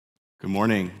Good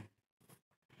morning.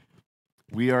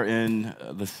 We are in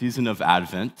the season of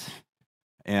Advent,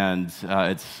 and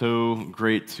it's so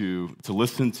great to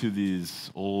listen to these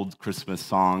old Christmas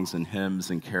songs and hymns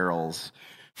and carols.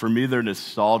 For me, they're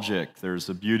nostalgic. There's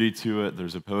a beauty to it.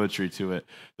 There's a poetry to it.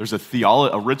 There's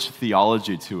a rich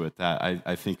theology to it that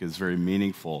I think is very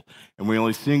meaningful. And we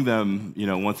only sing them,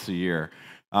 once a year.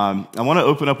 I want to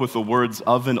open up with the words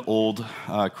of an old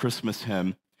Christmas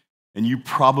hymn. And you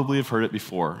probably have heard it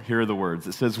before. Here are the words.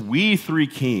 It says, "We three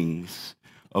kings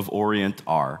of Orient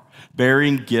are,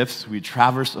 bearing gifts we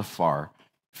traverse afar,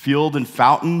 field and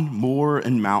fountain, moor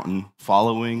and mountain,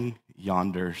 following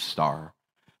yonder star.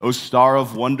 O star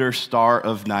of wonder, star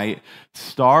of night,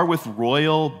 star with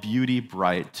royal beauty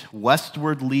bright,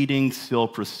 westward leading, still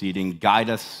proceeding, guide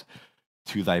us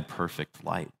to thy perfect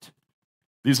light."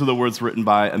 These are the words written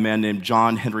by a man named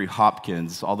John Henry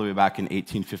Hopkins all the way back in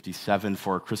 1857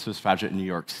 for a Christmas pageant in New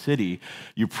York City.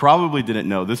 You probably didn't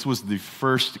know this was the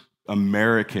first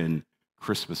American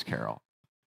Christmas carol.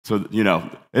 So,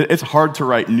 it's hard to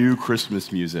write new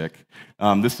Christmas music.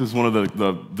 This is one of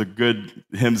the good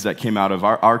hymns that came out of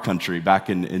our country back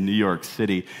in New York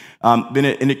City. And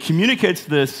it communicates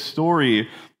this story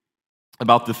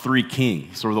about the three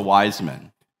kings, or the wise men.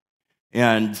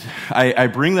 And I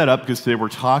bring that up because today we're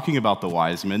talking about the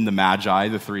wise men, the Magi,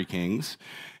 the three kings.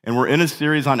 And we're in a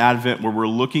series on Advent where we're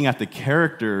looking at the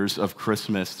characters of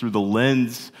Christmas through the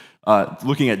lens,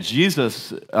 looking at Jesus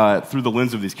through the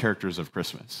lens of these characters of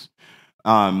Christmas.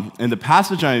 And the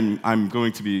passage I'm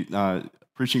going to be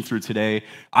preaching through today,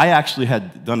 I actually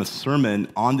had done a sermon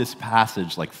on this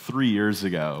passage like 3 years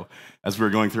ago as we were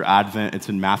going through Advent. It's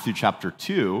in Matthew chapter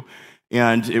 2.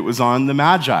 And it was on the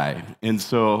Magi. And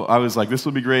so I was like, this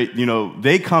will be great.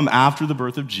 They come after the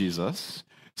birth of Jesus.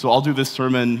 So I'll do this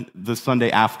sermon the Sunday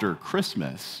after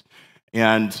Christmas.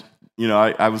 And,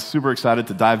 I was super excited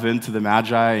to dive into the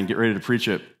Magi and get ready to preach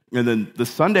it. And then the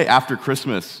Sunday after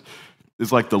Christmas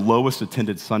is like the lowest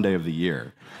attended Sunday of the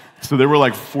year. So there were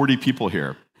like 40 people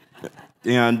here.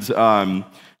 And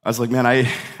I was like, man, I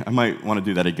might want to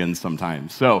do that again sometime.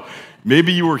 So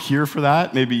maybe you were here for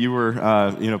that. Maybe you were,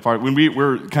 part. When we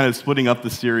were kind of splitting up the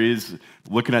series,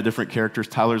 looking at different characters,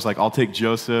 Tyler's like, I'll take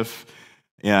Joseph.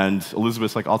 And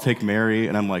Elizabeth's like, I'll take Mary.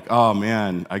 And I'm like, oh,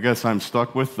 man, I guess I'm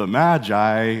stuck with the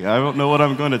Magi. I don't know what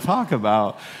I'm going to talk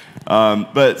about.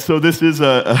 But so this is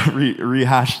a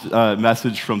rehashed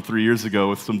message from 3 years ago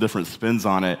with some different spins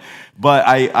on it. But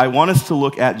I want us to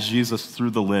look at Jesus through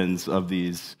the lens of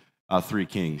these three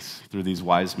kings, through these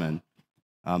wise men,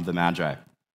 the Magi.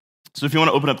 So if you want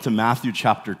to open up to Matthew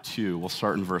chapter 2, we'll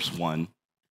start in verse 1. It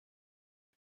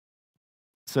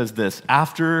says this: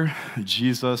 "After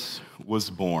Jesus was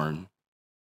born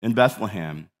in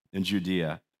Bethlehem in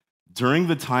Judea, during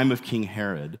the time of King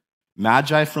Herod,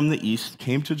 Magi from the east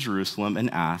came to Jerusalem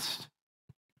and asked,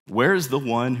 'Where is the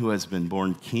one who has been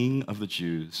born King of the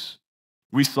Jews?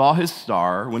 We saw his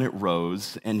star when it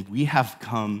rose, and we have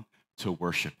come to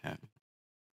worship him.'"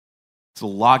 There's a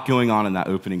lot going on in that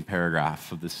opening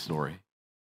paragraph of this story.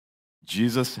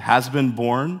 Jesus has been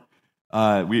born.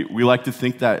 We like to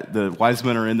think that the wise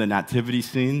men are in the nativity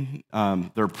scene.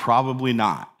 They're probably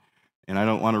not. And I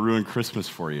don't want to ruin Christmas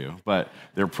for you, but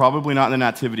they're probably not in the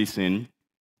nativity scene.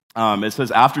 It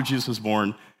says after Jesus was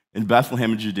born in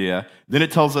Bethlehem in Judea, then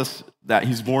it tells us that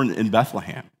he's born in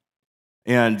Bethlehem.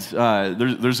 And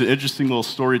there's an interesting little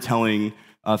storytelling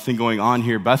thing going on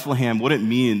here. Bethlehem, what it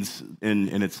means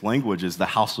in its language is the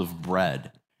house of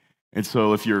bread. And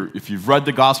so if you've read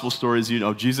the gospel stories,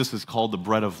 Jesus is called the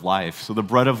bread of life. So the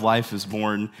bread of life is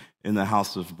born in the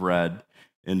house of bread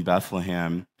in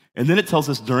Bethlehem. And then it tells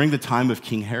us during the time of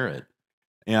King Herod.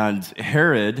 And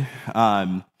Herod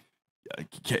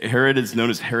is known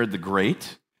as Herod the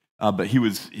Great, but he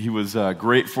was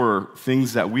great for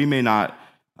things that we may not.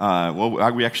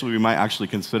 We might actually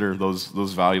consider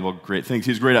those valuable, great things.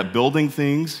 He's great at building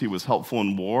things. He was helpful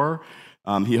in war.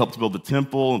 He helped build the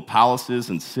temple and palaces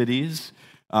and cities.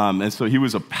 And so he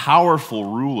was a powerful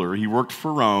ruler. He worked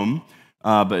for Rome,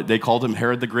 but they called him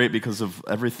Herod the Great because of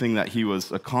everything that he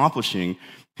was accomplishing.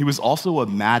 He was also a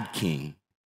mad king.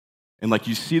 And like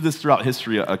you see this throughout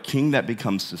history, a king that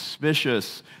becomes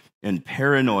suspicious and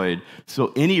paranoid.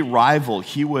 So any rival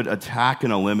he would attack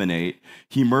and eliminate.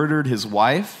 He murdered his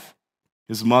wife,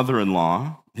 his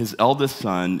mother-in-law, his eldest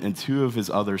son, and 2 of his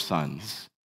other sons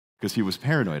because he was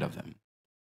paranoid of them.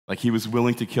 Like he was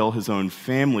willing to kill his own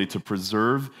family to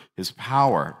preserve his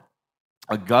power.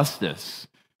 Augustus,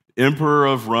 emperor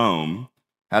of Rome,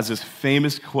 has this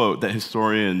famous quote that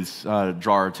historians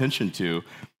draw our attention to,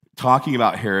 talking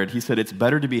about Herod. He said, "It's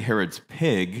better to be Herod's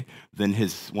pig than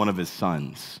one of his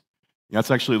sons." That's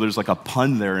actually, there's like a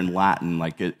pun there in Latin,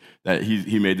 that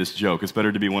he made this joke. It's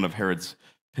better to be one of Herod's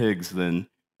pigs than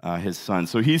his son.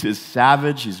 So he's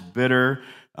savage, he's bitter,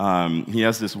 he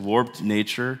has this warped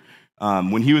nature.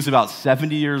 When he was about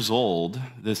 70 years old,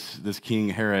 this King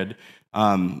Herod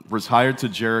retired to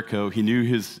Jericho. He knew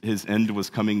his end was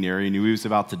coming near. He knew he was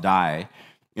about to die.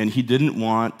 And he didn't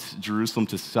want Jerusalem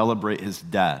to celebrate his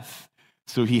death.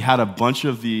 So he had a bunch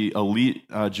of the elite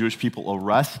Jewish people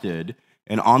arrested.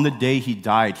 And on the day he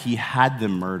died, he had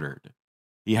them murdered.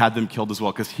 He had them killed as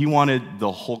well because he wanted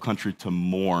the whole country to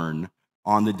mourn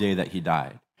on the day that he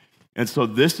died. And so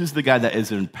this is the guy that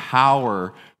is in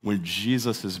power when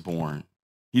Jesus is born.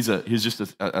 He's just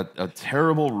a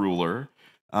terrible ruler,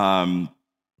 and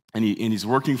he's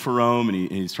working for Rome,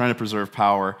 and he's trying to preserve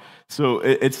power. So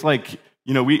it's like,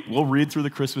 we'll read through the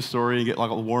Christmas story and get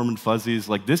like all warm and fuzzies.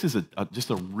 Like this is just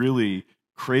a really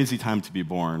crazy time to be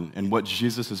born, and what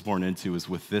Jesus is born into is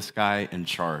with this guy in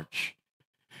charge.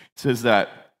 It says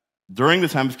that during the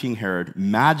time of King Herod,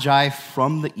 Magi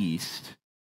from the east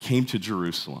came to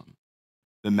Jerusalem.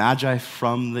 The Magi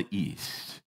from the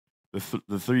east,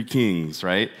 the three kings,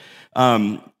 right?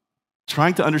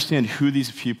 Trying to understand who these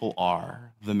people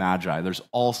are, the Magi. There's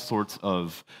all sorts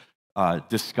of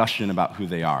discussion about who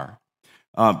they are.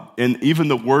 And even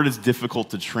the word is difficult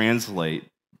to translate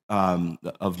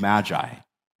of Magi.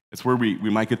 It's where we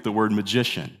might get the word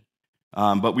magician.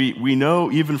 But we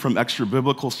know even from extra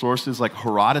biblical sources like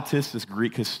Herodotus, this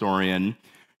Greek historian,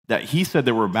 that he said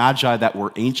there were Magi that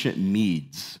were ancient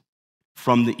Medes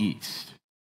from the east.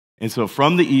 And so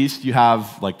from the east, you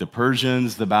have like the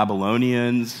Persians, the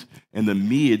Babylonians, and the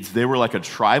Medes. They were like a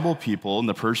tribal people in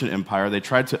the Persian Empire. They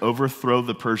tried to overthrow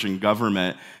the Persian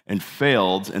government and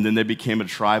failed, and then they became a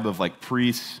tribe of like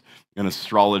priests and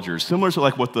astrologers, similar to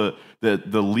like what the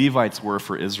Levites were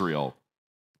for Israel.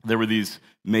 There were these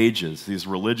mages, these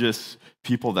religious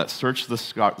people that searched the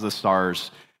stars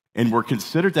and were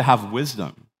considered to have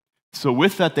wisdom. So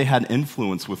with that, they had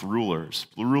influence with rulers.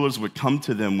 The rulers would come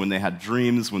to them when they had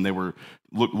dreams, when they were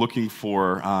looking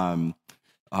for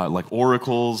like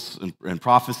oracles and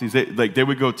prophecies. They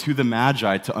would go to the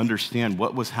Magi to understand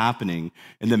what was happening.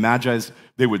 And the Magi's,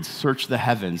 they would search the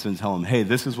heavens and tell them, hey,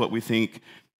 this is what we think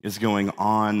is going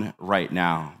on right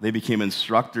now. They became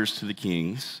instructors to the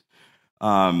kings.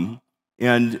 And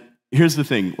here's the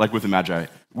thing, like with the Magi,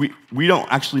 we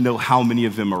don't actually know how many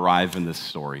of them arrive in this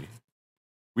story.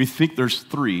 We think there's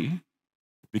three,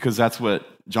 because that's what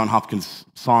John Hopkins'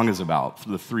 song is about, for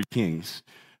the three kings.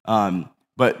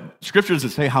 But Scripture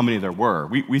doesn't say how many there were.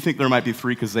 We think there might be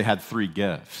three because they had three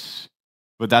gifts.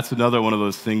 But that's another one of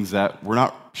those things that we're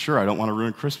not sure. I don't want to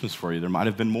ruin Christmas for you. There might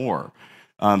have been more.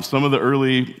 Some of the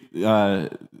early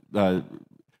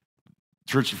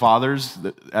church fathers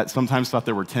sometimes thought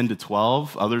there were 10 to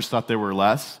 12. Others thought there were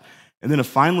less. And then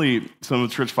finally, some of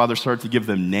the church fathers started to give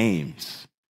them names.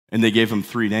 And they gave them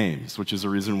three names, which is the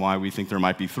reason why we think there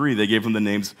might be three. They gave them the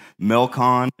names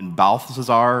Melkon and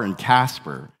Balthazar and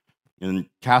Casper. And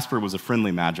Casper was a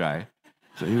friendly Magi.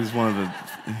 So he was one of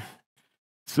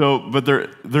the... but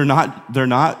they're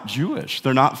not Jewish.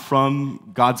 They're not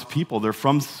from God's people. They're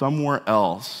from somewhere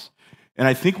else. And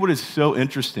I think what is so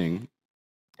interesting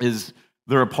is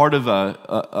they're a part of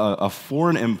a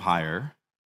foreign empire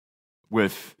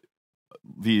with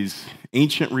these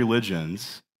ancient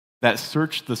religions that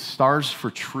search the stars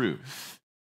for truth.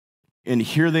 And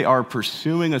here they are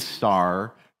pursuing a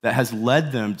star that has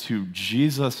led them to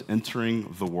Jesus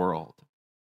entering the world.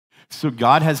 So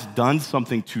God has done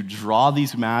something to draw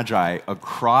these Magi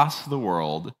across the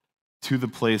world to the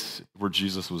place where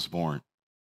Jesus was born.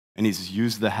 And he's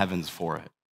used the heavens for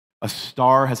it. A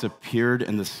star has appeared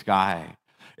in the sky.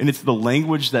 And it's the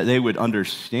language that they would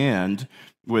understand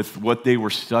with what they were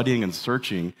studying and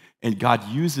searching. And God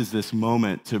uses this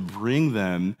moment to bring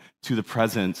them to the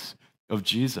presence of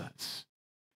Jesus.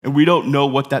 And we don't know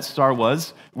what that star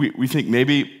was. We think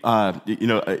maybe,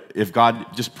 if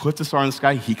God just puts a star in the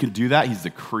sky, he can do that. He's the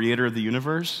creator of the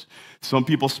universe. Some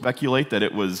people speculate that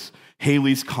it was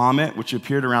Halley's Comet, which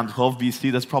appeared around 12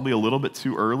 BC. That's probably a little bit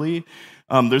too early.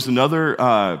 There's another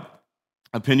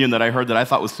opinion that I heard that I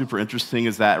thought was super interesting,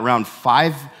 is that around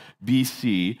 5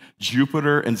 BC,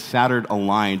 Jupiter and Saturn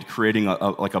aligned, creating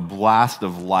a blast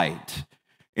of light.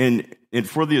 And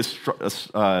for the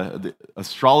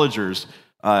astrologers,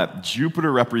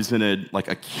 Jupiter represented like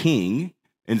a king,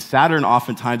 and Saturn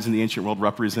oftentimes in the ancient world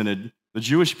represented the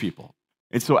Jewish people.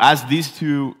 And so as these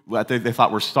two, they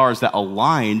thought were stars that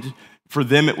aligned, for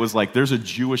them it was like, there's a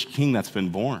Jewish king that's been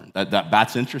born.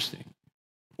 That's interesting.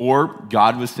 Or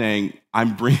God was saying,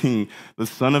 I'm bringing the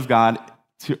Son of God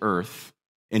to earth,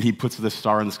 and he puts the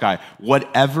star in the sky.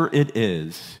 Whatever it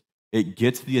is, it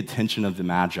gets the attention of the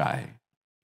Magi.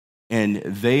 And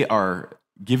they are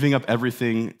giving up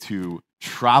everything to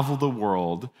travel the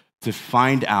world to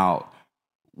find out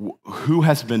who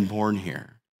has been born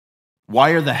here.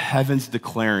 Why are the heavens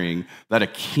declaring that a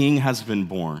king has been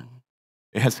born?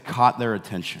 It has caught their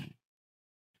attention.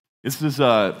 This is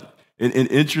an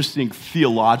interesting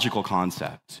theological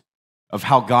concept of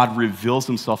how God reveals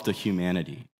himself to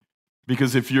humanity.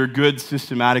 Because if you're a good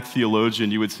systematic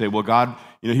theologian, you would say, well, God,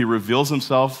 he reveals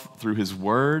himself through his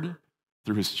word,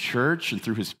 through his church, and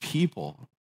through his people.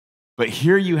 But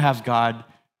here you have God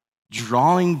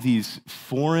drawing these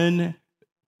foreign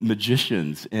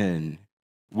magicians in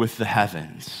with the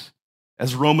heavens.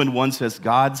 As Romans 1 says,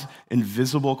 God's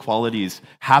invisible qualities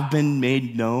have been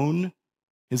made known.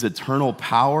 His eternal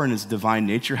power and his divine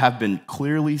nature have been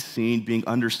clearly seen, being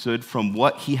understood from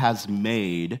what he has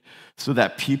made, so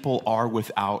that people are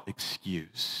without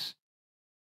excuse.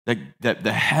 That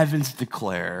the heavens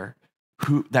declare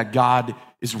that God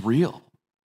is real,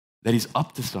 that he's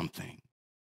up to something.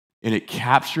 And it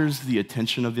captures the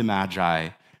attention of the Magi,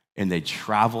 and they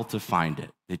travel to find it.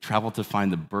 They travel to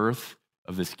find the birth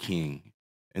of this king,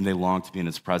 and they long to be in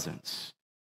his presence.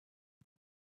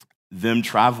 Them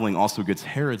traveling also gets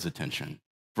Herod's attention.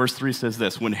 Verse 3 says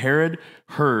this, when he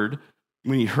heard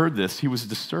this, he was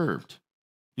disturbed.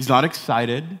 He's not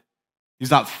excited.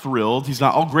 He's not thrilled. He's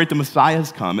not, oh, great, the Messiah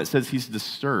has come. It says he's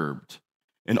disturbed,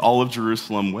 and all of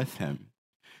Jerusalem with him.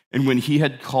 And when he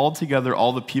had called together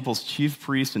all the people's chief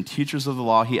priests and teachers of the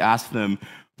law, he asked them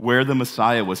where the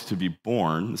Messiah was to be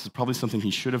born. This is probably something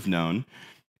he should have known.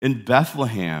 In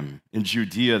Bethlehem, in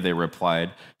Judea, they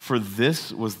replied, for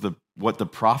this was what the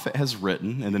prophet has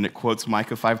written. And then it quotes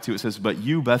Micah 5:2. It says, but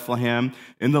you, Bethlehem,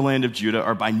 in the land of Judah,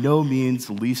 are by no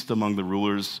means least among the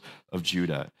rulers of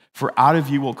Judah. For out of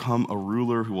you will come a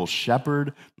ruler who will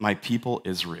shepherd my people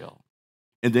Israel.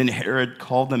 And then Herod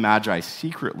called the Magi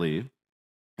secretly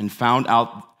and found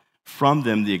out from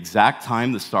them the exact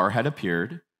time the star had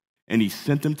appeared. And he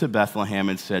sent them to Bethlehem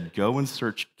and said, go and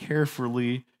search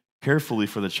carefully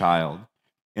for the child.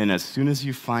 And as soon as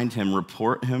you find him,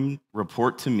 report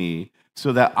to me,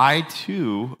 so that I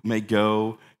too may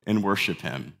go and worship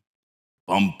him.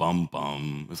 Bum, bum,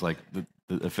 bum. It's like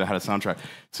if it had a soundtrack.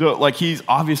 So like he's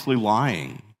obviously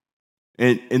lying.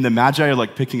 And the Magi are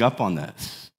like picking up on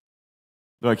this.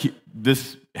 Like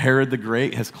this Herod the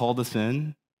Great has called us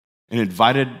in and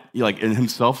invited in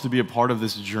himself to be a part of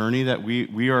this journey that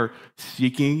we are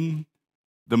seeking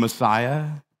the Messiah,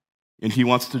 and he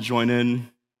wants to join in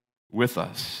with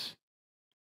us.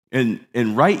 And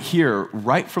right here,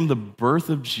 right from the birth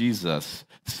of Jesus,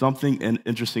 something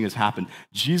interesting has happened.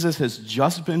 Jesus has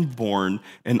just been born,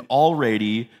 and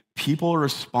already people are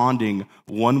responding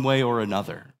one way or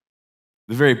another.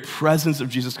 The very presence of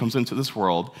Jesus comes into this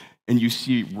world, and you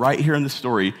see right here in the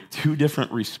story two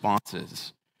different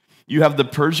responses. You have the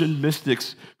Persian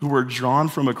mystics who were drawn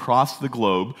from across the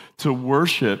globe to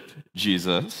worship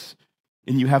Jesus.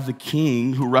 And you have the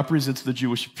king who represents the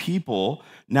Jewish people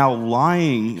now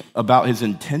lying about his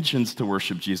intentions to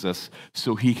worship Jesus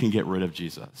so he can get rid of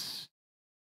Jesus.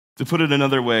 To put it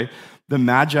another way, the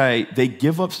Magi, they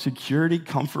give up security,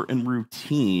 comfort, and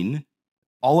routine.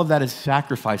 All of that is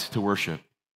sacrificed to worship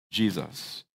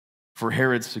Jesus. For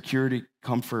Herod, security,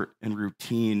 comfort, and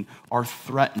routine are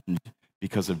threatened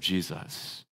because of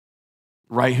Jesus.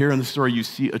 Right here in the story, you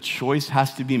see a choice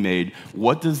has to be made.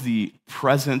 What does the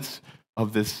presence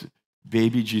of this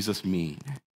baby Jesus mean?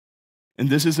 And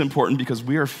this is important because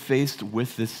we are faced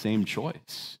with this same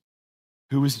choice.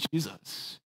 Who is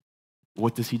Jesus?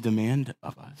 What does he demand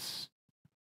of us?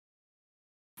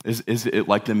 Is it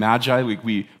like the Magi?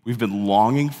 We've been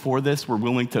longing for this. We're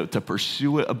willing to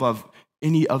pursue it above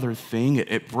any other thing.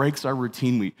 It breaks our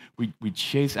routine. We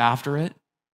chase after it.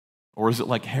 Or is it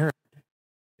like Herod?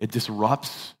 It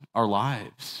disrupts our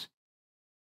lives.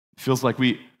 It feels like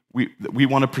we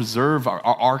want to preserve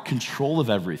our control of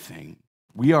everything.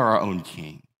 We are our own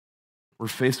king. We're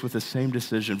faced with the same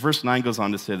decision. Verse 9 goes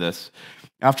on to say this.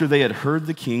 After they had heard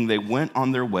the king, they went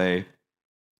on their way,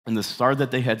 and the star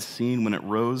that they had seen when it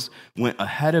rose went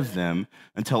ahead of them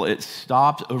until it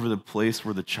stopped over the place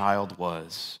where the child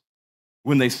was.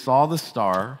 When they saw the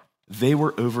star, they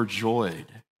were overjoyed.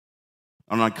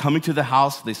 And on coming to the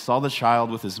house, they saw the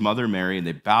child with his mother Mary, and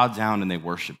they bowed down and they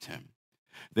worshiped him.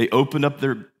 They opened up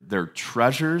their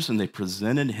treasures, and they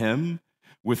presented him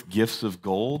with gifts of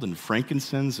gold and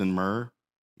frankincense and myrrh.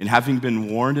 And having been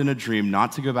warned in a dream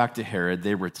not to go back to Herod,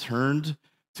 they returned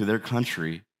to their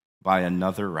country by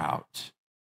another route.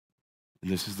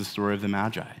 And this is the story of the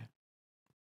Magi.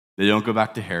 They don't go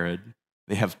back to Herod.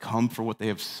 They have come for what they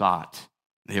have sought.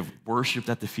 They have worshiped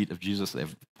at the feet of Jesus. They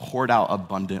have poured out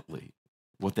abundantly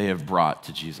what they have brought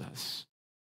to Jesus.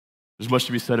 There's much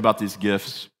to be said about these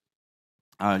gifts.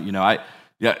 I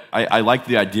like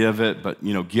the idea of it, but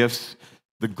gifts.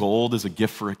 The gold is a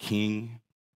gift for a king.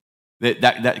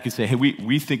 That could say, hey,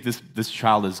 we think this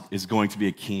child is going to be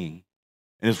a king,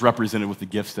 and is represented with the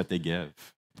gifts that they give.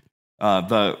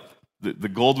 The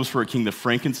gold was for a king. The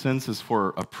frankincense is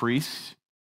for a priest.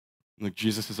 Like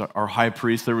Jesus is our high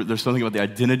priest. There's something about the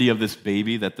identity of this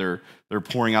baby that they're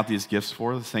pouring out these gifts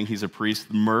for, saying he's a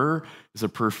priest. Myrrh is a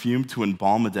perfume to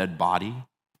embalm a dead body.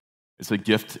 It's a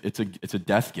gift. It's a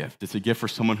death gift. It's a gift for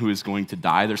someone who is going to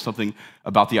die. There's something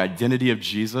about the identity of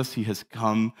Jesus. He has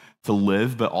come to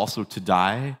live, but also to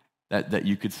die. That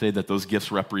you could say that those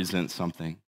gifts represent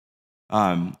something.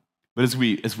 But as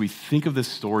we think of this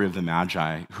story of the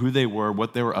Magi, who they were,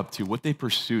 what they were up to, what they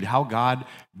pursued, how God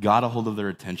got a hold of their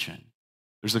attention,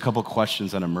 there's a couple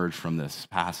questions that emerge from this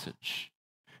passage.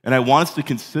 And I want us to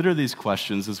consider these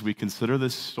questions as we consider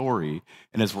this story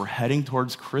and as we're heading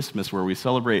towards Christmas, where we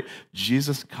celebrate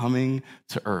Jesus coming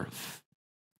to earth,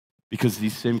 because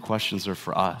these same questions are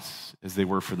for us as they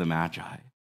were for the Magi.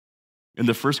 And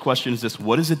the first question is this: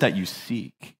 what is it that you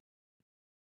seek?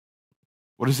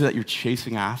 What is it that you're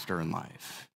chasing after in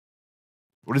life?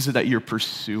 What is it that you're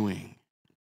pursuing?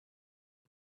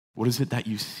 What is it that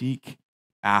you seek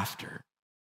after?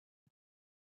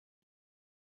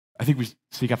 I think we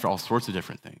seek after all sorts of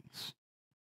different things.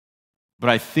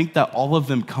 But I think that all of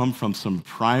them come from some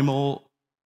primal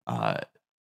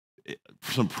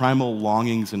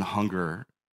longings and hunger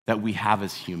that we have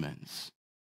as humans.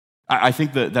 I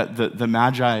think that the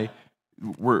Magi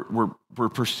were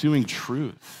pursuing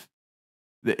truth.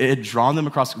 It had drawn them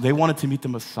across. They wanted to meet the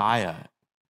Messiah.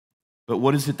 But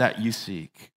what is it that you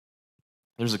seek?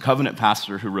 There's a covenant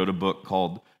pastor who wrote a book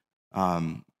called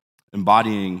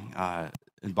Embodying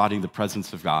the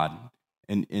Presence of God,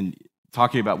 and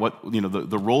talking about what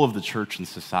the role of the church in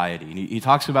society. And he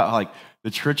talks about how, like,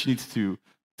 the church needs to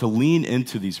lean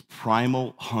into these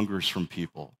primal hungers from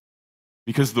people,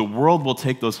 because the world will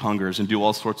take those hungers and do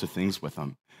all sorts of things with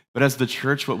them. But as the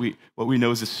church, what we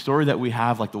know is the story that we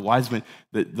have, like the wise men,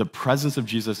 the presence of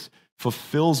Jesus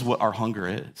fulfills what our hunger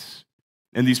is.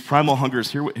 And these primal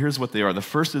hungers, here's what they are. The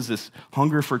first is this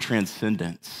hunger for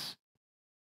transcendence,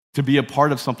 to be a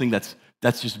part of something that's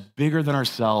just bigger than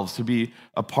ourselves, to be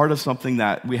a part of something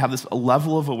that we have a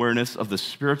level of awareness of the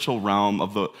spiritual realm,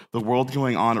 of the world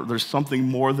going on. There's something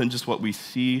more than just what we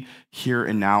see here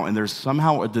and now, and there's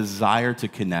somehow a desire to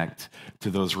connect to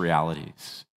those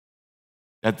realities.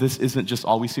 That this isn't just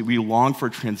all we see. We long for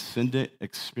transcendent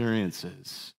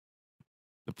experiences,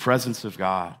 the presence of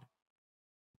God,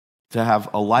 to have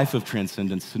a life of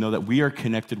transcendence, to know that we are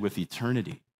connected with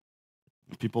eternity.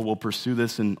 And people will pursue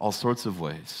this in all sorts of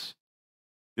ways.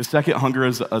 The second hunger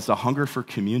is a hunger for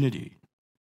community,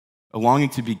 a longing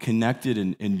to be connected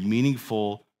in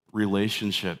meaningful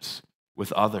relationships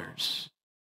with others.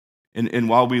 And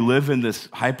while we live in this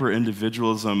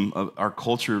hyper-individualism of our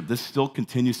culture, this still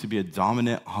continues to be a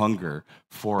dominant hunger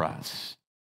for us,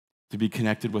 to be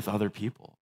connected with other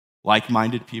people,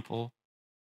 like-minded people,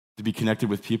 to be connected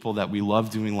with people that we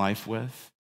love doing life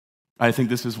with. I think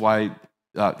this is why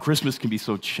Christmas can be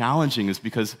so challenging, is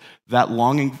because that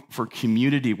longing for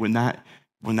community, when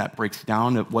that breaks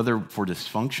down, whether for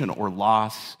dysfunction or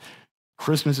loss,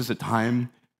 Christmas is a time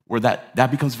where that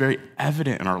becomes very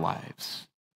evident in our lives.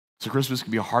 So Christmas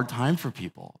can be a hard time for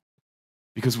people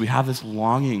because we have this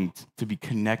longing to be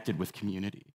connected with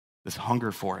community, this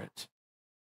hunger for it.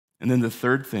 And then the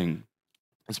third thing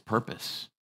is purpose,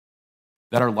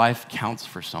 that our life counts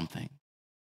for something,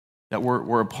 that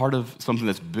we're a part of something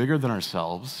that's bigger than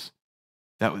ourselves,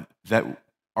 that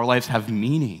our lives have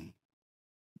meaning,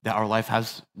 that our life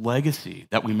has legacy,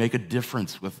 that we make a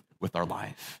difference with our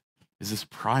life. Is this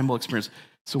primal experience.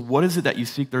 So what is it that you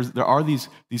seek? There are these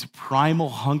primal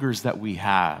hungers that we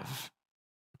have,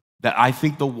 that I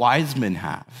think the wise men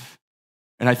have.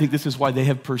 And I think this is why they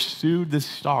have pursued this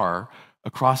star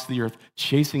across the earth,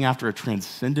 chasing after a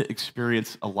transcendent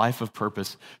experience, a life of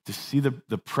purpose, to see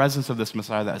the presence of this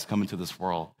Messiah that has come into this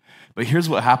world. But here's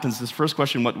what happens. This first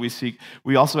question, what do we seek?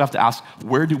 We also have to ask,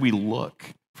 where do we look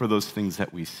for those things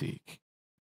that we seek?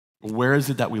 Where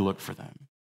is it that we look for them?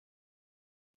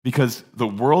 Because the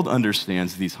world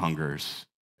understands these hungers,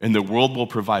 and the world will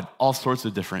provide all sorts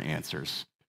of different answers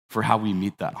for how we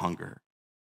meet that hunger.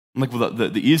 Like, well,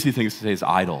 the easy thing to say is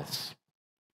idols.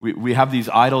 We have these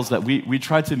idols that we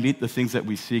try to meet the things that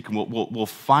we seek, and we'll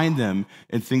find them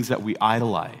in things that we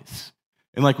idolize.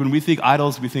 And like when we think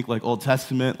idols, we think like Old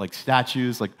Testament, like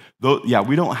statues, like those, yeah,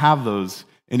 we don't have those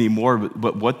anymore,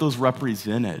 but what those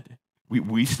represented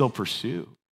we still pursue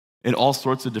in all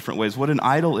sorts of different ways. What an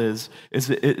idol is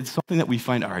it's something that we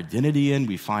find our identity in.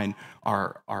 We find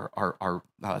our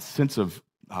sense of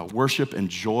worship and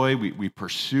joy. We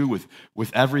pursue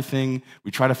with everything.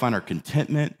 We try to find our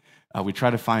contentment. We try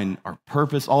to find our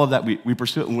purpose. All of that, we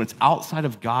pursue it. And when it's outside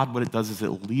of God, what it does is it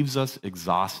leaves us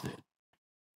exhausted.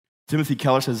 Timothy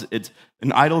Keller says,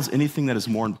 an idol is anything that is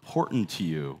more important to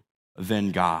you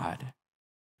than God.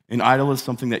 An idol is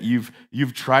something that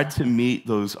you've tried to meet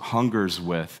those hungers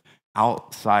with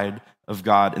outside of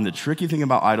God. And the tricky thing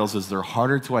about idols is they're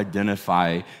harder to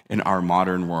identify in our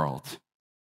modern world.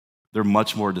 They're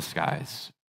much more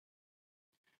disguised.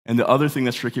 And the other thing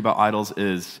that's tricky about idols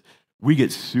is we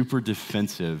get super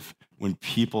defensive when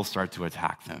people start to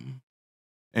attack them.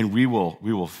 And we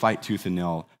will fight tooth and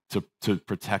nail to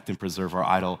protect and preserve our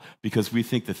idol because we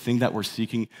think the thing that we're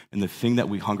seeking and the thing that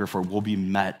we hunger for will be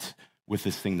met with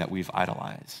this thing that we've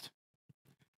idolized.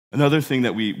 Another thing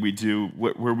that we do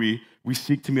where we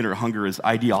seek to meet our hunger is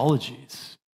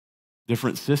ideologies,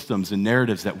 different systems and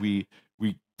narratives that we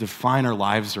define our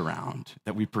lives around,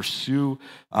 that we pursue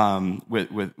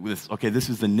with okay, this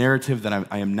is the narrative that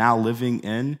I am now living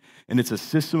in, and it's a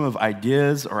system of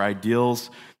ideas or ideals,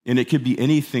 and it could be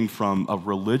anything from a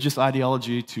religious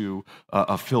ideology to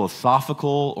a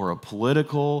philosophical or a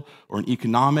political or an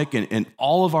economic, and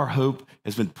all of our hope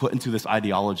has been put into this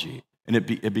ideology. And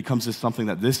it becomes this something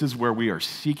that this is where we are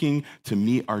seeking to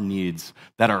meet our needs,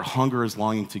 that our hunger is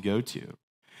longing to go to.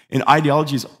 And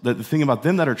ideologies, the thing about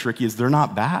them that are tricky is they're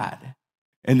not bad.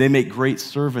 And they make great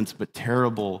servants, but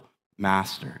terrible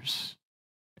masters.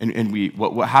 And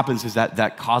what happens is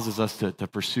that causes us to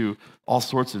pursue all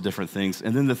sorts of different things.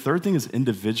 And then the third thing is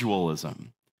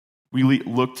individualism. We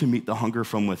look to meet the hunger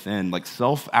from within, like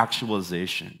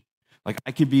self-actualization. Like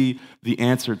I could be the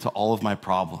answer to all of my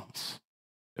problems.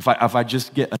 If I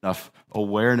just get enough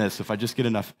awareness, if I just get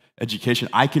enough education,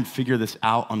 I can figure this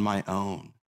out on my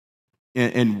own.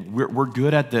 And we're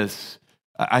good at this,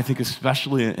 I think,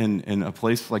 especially in a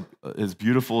place like as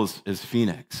beautiful as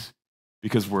Phoenix,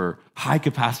 because we're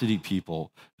high-capacity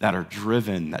people that are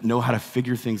driven, that know how to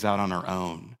figure things out on our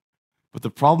own. But the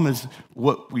problem is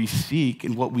what we seek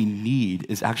and what we need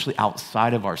is actually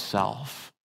outside of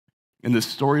ourselves. In the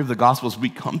story of the Gospels, we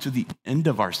come to the end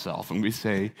of ourselves and we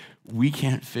say, we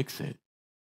can't fix it.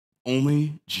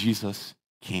 Only Jesus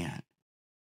can.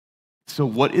 So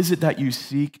what is it that you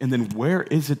seek, and then where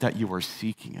is it that you are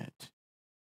seeking it?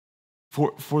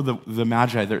 For the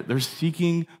Magi, they're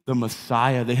seeking the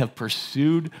Messiah. They have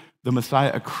pursued the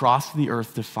Messiah across the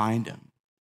earth to find him.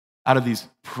 Out of these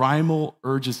primal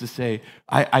urges to say,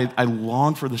 I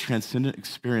long for this transcendent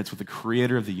experience with the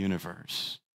creator of the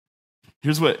universe.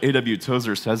 Here's what A.W.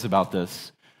 Tozer says about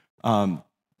this.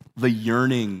 The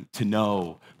yearning to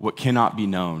know what cannot be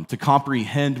known, to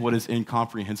comprehend what is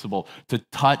incomprehensible, to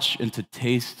touch and to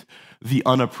taste the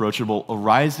unapproachable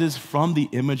arises from the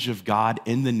image of God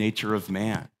in the nature of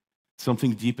man.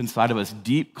 Something deep inside of us.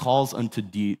 Deep calls unto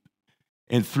deep.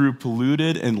 And though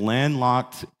polluted and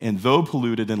landlocked,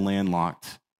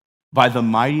 by the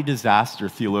mighty disaster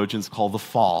theologians call the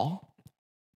fall,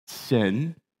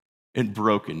 sin, and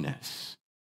brokenness,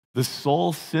 the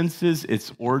soul senses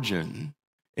its origin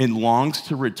and longs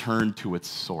to return to its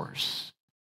source,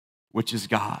 which is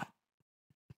God.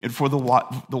 And for the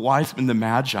wise men, the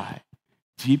Magi,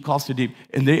 deep calls to deep,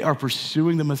 and they are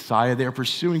pursuing the Messiah, they are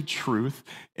pursuing truth,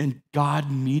 and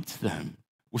God meets them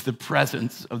with the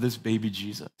presence of this baby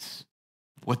Jesus.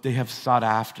 What they have sought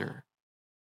after,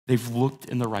 they've looked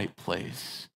in the right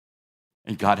place,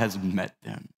 and God has met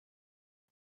them.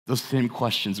 Those same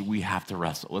questions we have to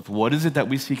wrestle with. What is it that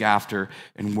we seek after,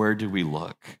 and where do we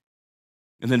look?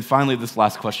 And then finally, this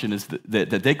last question is that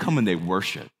they come and they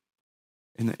worship.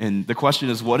 And the question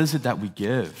is, what is it that we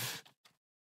give?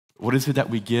 What is it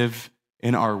that we give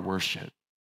in our worship?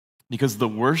 Because the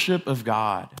worship of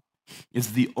God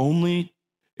is the only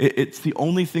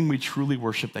thing we truly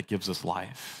worship that gives us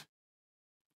life.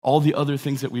 All the other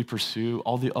things that we pursue,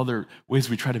 all the other ways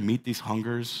we try to meet these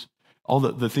hungers, all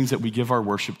the things that we give our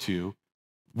worship to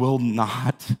will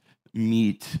not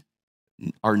meet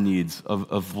our needs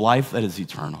of life that is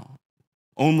eternal.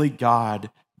 Only God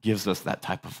gives us that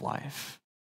type of life.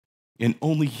 And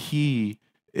only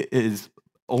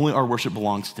our worship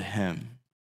belongs to him.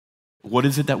 What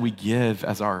is it that we give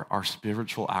as our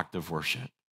spiritual act of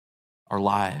worship? Our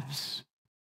lives,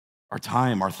 our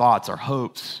time, our thoughts, our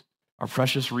hopes, our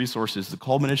precious resources, the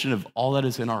culmination of all that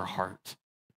is in our heart,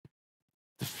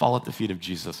 to fall at the feet of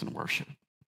Jesus and worship.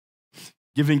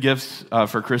 Giving gifts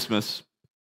for Christmas,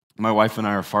 My wife and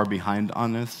I are far behind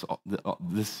on this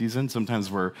season.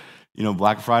 Sometimes we're,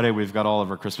 Black Friday, we've got all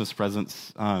of our Christmas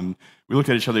presents. We looked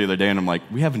at each other the other day, and I'm like,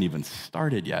 we haven't even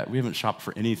started yet. We haven't shopped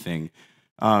for anything.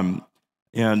 And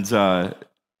so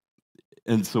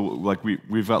like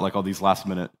we've got like all these last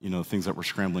minute, things that we're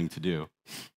scrambling to do.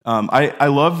 I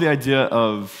love the idea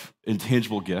of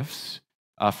intangible gifts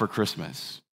for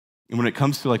Christmas. And when it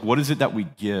comes to like, what is it that we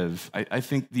give? I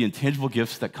think the intangible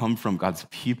gifts that come from God's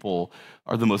people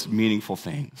are the most meaningful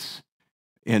things.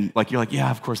 And like, you're like,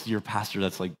 yeah, of course, you're a pastor.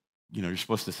 That's like, you're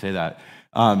supposed to say that.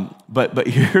 But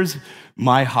here's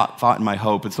my hot thought and my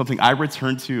hope. It's something I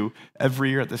return to every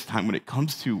year at this time when it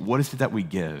comes to what is it that we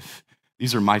give.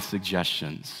 These are my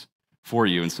suggestions for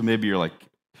you. And so maybe you're like,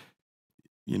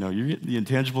 you're getting the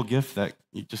intangible gift that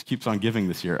just keeps on giving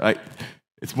this year.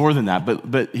 It's more than that,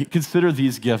 but consider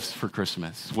these gifts for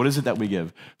Christmas. What is it that we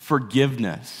give?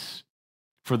 Forgiveness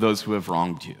for those who have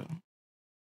wronged you.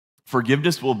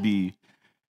 Forgiveness will be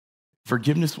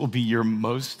your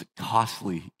most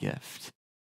costly gift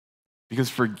because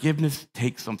forgiveness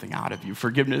takes something out of you.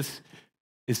 Forgiveness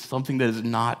is something that is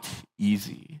not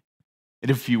easy. And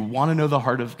if you want to know the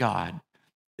heart of God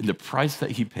and the price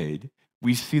that he paid,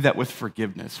 we see that with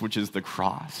forgiveness, which is the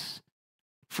cross.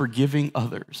 Forgiving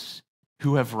others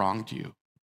who have wronged you.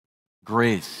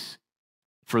 Grace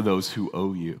for those who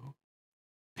owe you.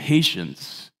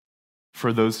 Patience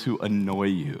for those who annoy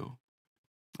you.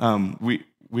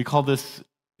 We call this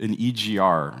an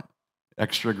EGR,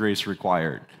 extra grace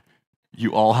required.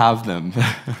 You all have them.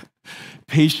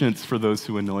 Patience for those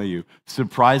who annoy you.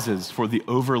 Surprises for the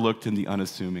overlooked and the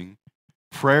unassuming.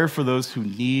 Prayer for those who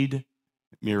need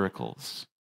miracles.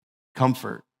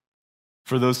 Comfort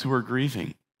for those who are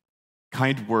grieving.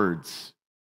 Kind words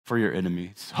for your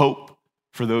enemies. Hope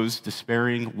for those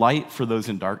despairing. Light for those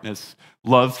in darkness.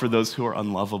 Love for those who are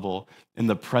unlovable. In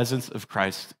the presence of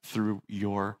Christ through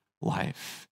your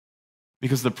life.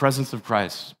 Because the presence of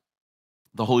Christ,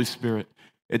 the Holy Spirit,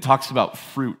 it talks about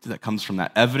fruit that comes from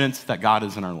that, evidence that God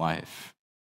is in our life.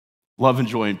 Love and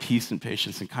joy and peace and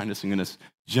patience and kindness and goodness,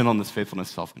 gentleness, faithfulness,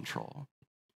 self-control.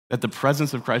 That the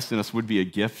presence of Christ in us would be a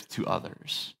gift to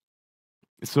others.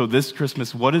 So this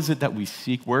Christmas, what is it that we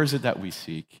seek? Where is it that we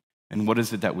seek? And what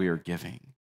is it that we are giving?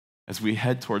 As we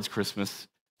head towards Christmas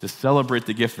to celebrate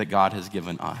the gift that God has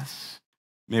given us,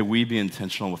 may we be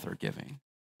intentional with our giving.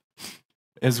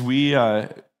 As we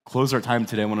close our time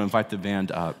today, I want to invite the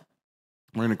band up.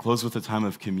 We're going to close with a time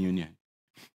of communion.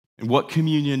 And what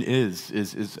communion is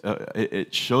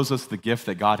it shows us the gift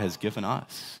that God has given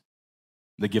us,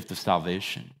 the gift of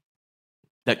salvation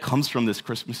that comes from this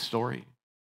Christmas story.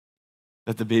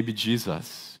 That the baby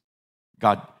Jesus,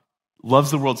 God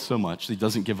loves the world so much that he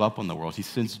doesn't give up on the world. He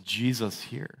sends Jesus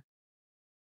here.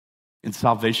 And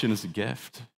salvation is a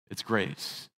gift. It's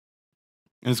grace.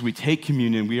 And as we take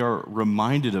communion, we are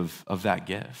reminded of that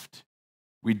gift.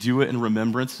 We do it in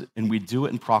remembrance, and we do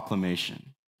it in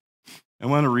proclamation. I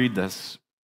want to read this.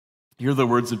 Hear the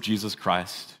words of Jesus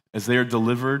Christ as they are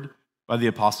delivered by the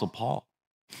Apostle Paul.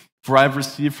 For I have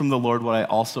received from the Lord what I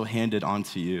also handed on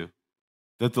to you,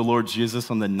 that the Lord Jesus,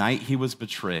 on the night he was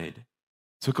betrayed,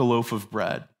 took a loaf of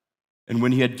bread, and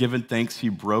when he had given thanks, he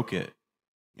broke it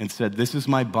and said, "This is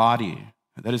my body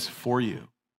that is for you."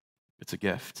 It's a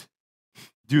gift.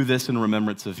 Do this in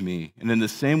remembrance of me. And in the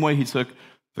same way, he took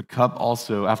the cup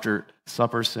also after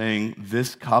supper, saying,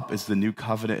 "This cup is the new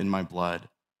covenant in my blood.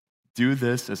 Do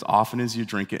this as often as you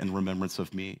drink it in remembrance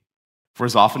of me. For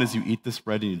as often as you eat this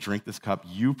bread and you drink this cup,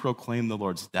 you proclaim the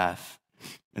Lord's death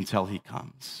until he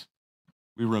comes."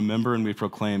 We remember and we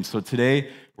proclaim. So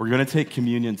today, we're going to take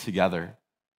communion together.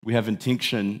 We have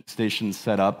intinction stations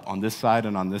set up on this side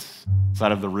and on this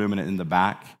side of the room and in the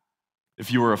back.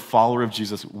 If you are a follower of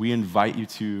Jesus, we invite you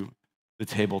to the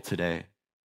table today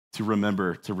to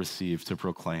remember, to receive, to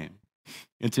proclaim,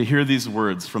 and to hear these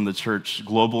words from the church,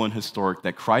 global and historic,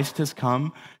 that Christ has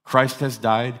come, Christ has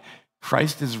died,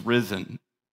 Christ is risen,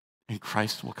 and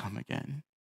Christ will come again.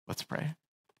 Let's pray.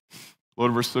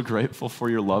 Lord, we're so grateful for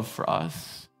your love for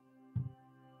us.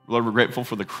 Lord, we're grateful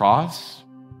for the cross,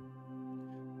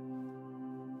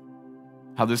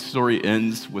 how this story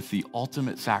ends with the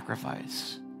ultimate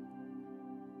sacrifice.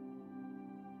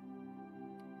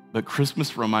 But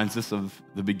Christmas reminds us of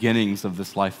the beginnings of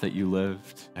this life that you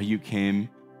lived, how you came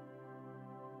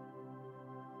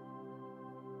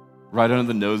right under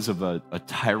the nose of a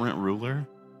tyrant ruler,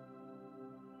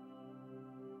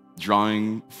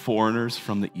 drawing foreigners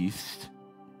from the east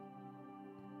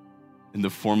in the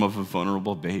form of a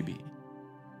vulnerable baby.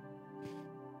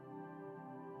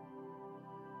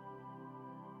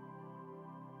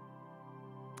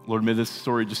 Lord, may this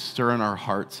story just stir in our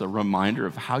hearts a reminder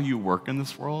of how you work in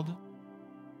this world.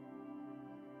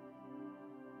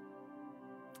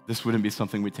 This wouldn't be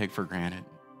something we take for granted.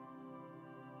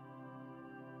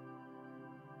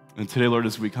 And today, Lord,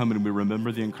 as we come and we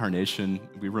remember the incarnation,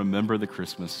 we remember the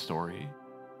Christmas story,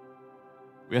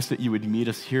 we ask that you would meet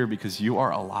us here because you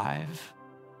are alive.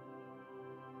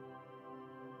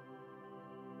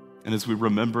 And as we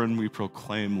remember and we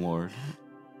proclaim, Lord,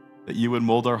 that you would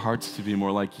mold our hearts to be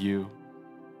more like you,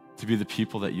 to be the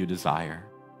people that you desire.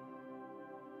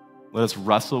 Let us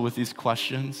wrestle with these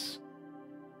questions.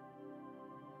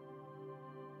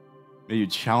 May you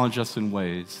challenge us in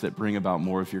ways that bring about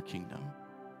more of your kingdom.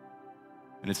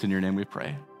 And it's in your name we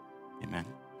pray. Amen.